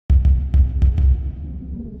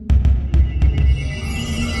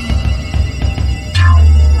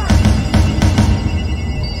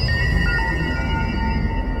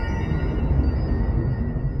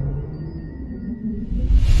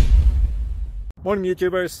Morning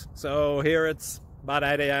YouTubers. So here it's about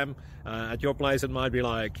 8 a.m. At your place it might be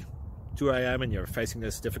like 2 a.m. and you're facing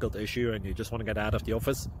this difficult issue and you just want to get out of the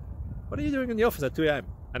office. What are you doing in the office at 2 a.m.?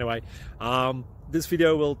 Anyway, this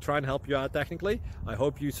video will try and help you out technically. I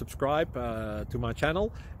hope you subscribe to my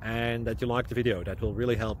channel and that you like the video. That will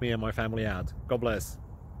really help me and my family out. God bless.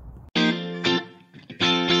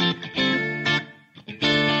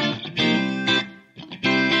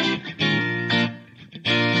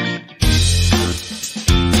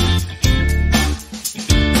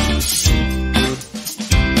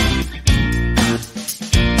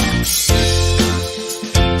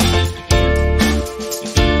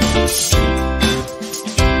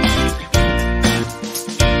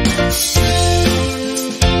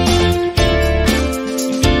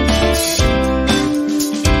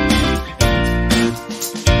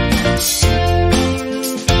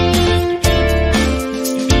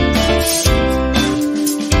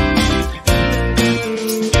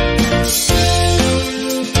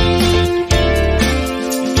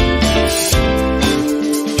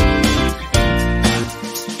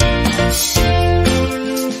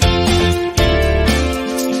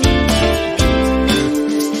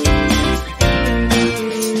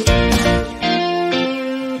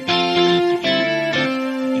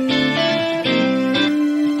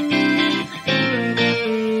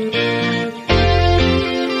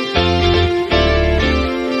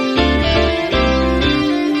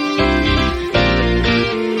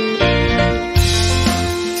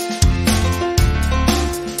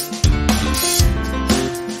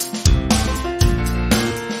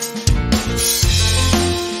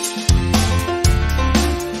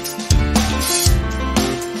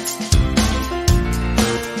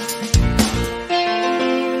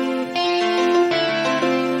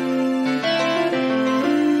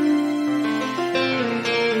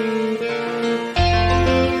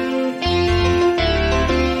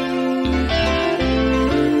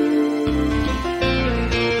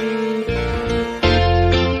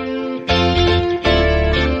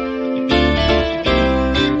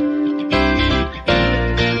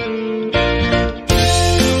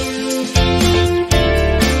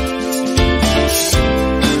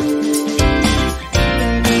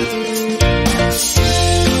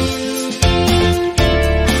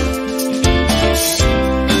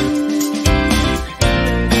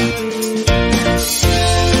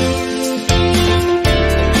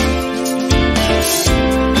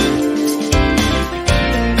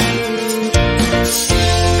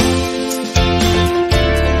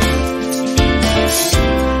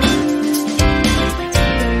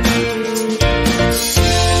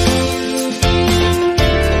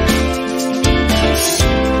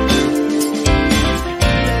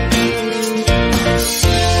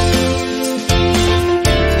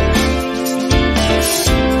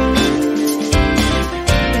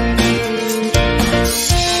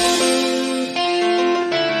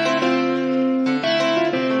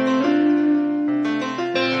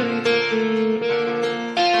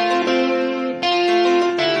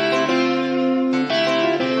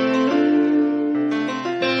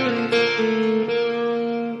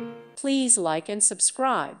 Please like and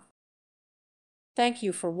subscribe. Thank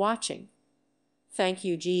you for watching. Thank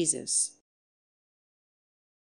you, Jesus.